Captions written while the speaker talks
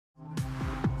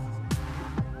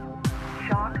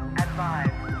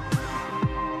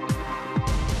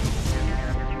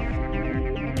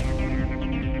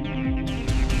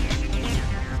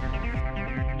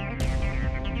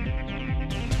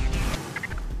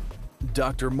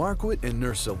Dr. Marquardt and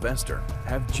Nurse Sylvester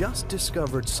have just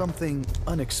discovered something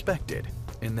unexpected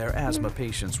in their asthma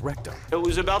patient's rectum. It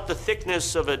was about the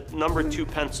thickness of a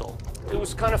 #2 pencil. It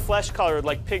was kind of flesh-colored,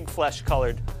 like pig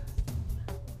flesh-colored.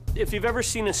 If you've ever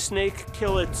seen a snake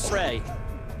kill its prey,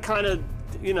 kind of,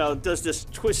 does this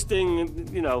twisting,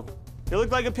 it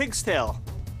looked like a pig's tail.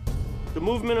 The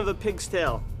movement of a pig's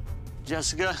tail.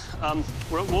 Jessica,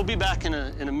 we'll be back in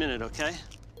a minute, okay?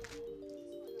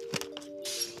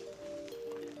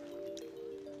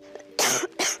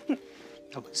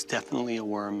 That was definitely a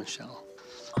worm, Michelle.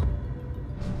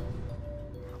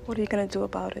 What are you gonna do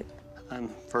about it?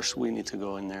 First, we need to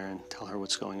go in there and tell her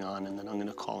what's going on, and then I'm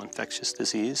gonna call infectious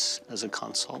disease as a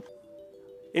consult.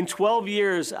 In 12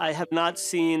 years, I have not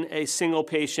seen a single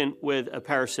patient with a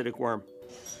parasitic worm.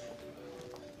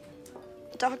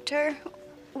 Doctor,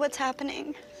 what's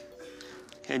happening?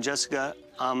 Okay, Jessica,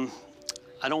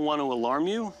 I don't want to alarm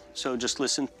you, so just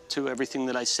listen to everything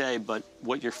that I say, but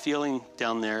what you're feeling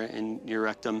down there in your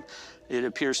rectum, it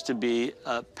appears to be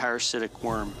a parasitic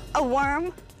worm. A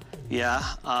worm? Yeah,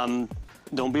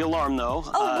 don't be alarmed, though.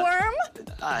 A worm?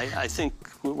 I think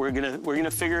we're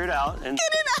gonna figure it out. And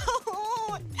Get it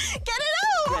out! Get it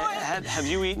out! Have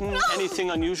you eaten anything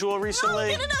unusual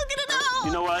recently? No, get it out, get it out!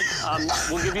 You know what?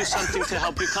 We'll give you something to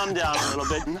help you calm down a little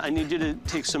bit. I need you to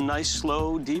take some nice,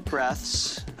 slow, deep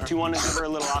breaths. Do you want to give her a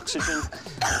little oxygen?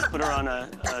 Put her on a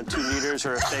 2 liters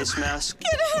or a face mask?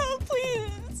 Get it out,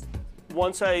 please!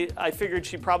 Once I figured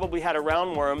she probably had a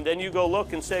roundworm, then you go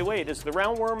look and say, wait, is the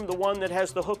roundworm the one that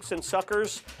has the hooks and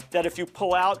suckers that if you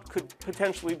pull out could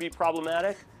potentially be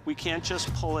problematic? We can't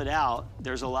just pull it out.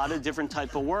 There's a lot of different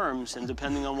type of worms, and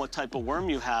depending on what type of worm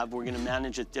you have, we're gonna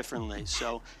manage it differently.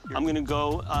 So I'm gonna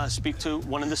go speak to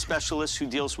one of the specialists who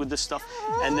deals with this stuff,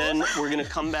 and then we're gonna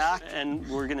come back and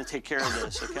we're gonna take care of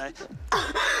this, okay?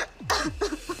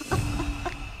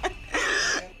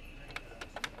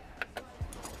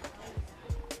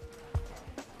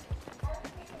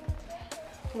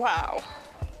 Wow.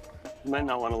 You might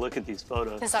not want to look at these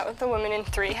photos. Is that what the woman in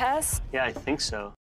 3 has? Yeah, I think so.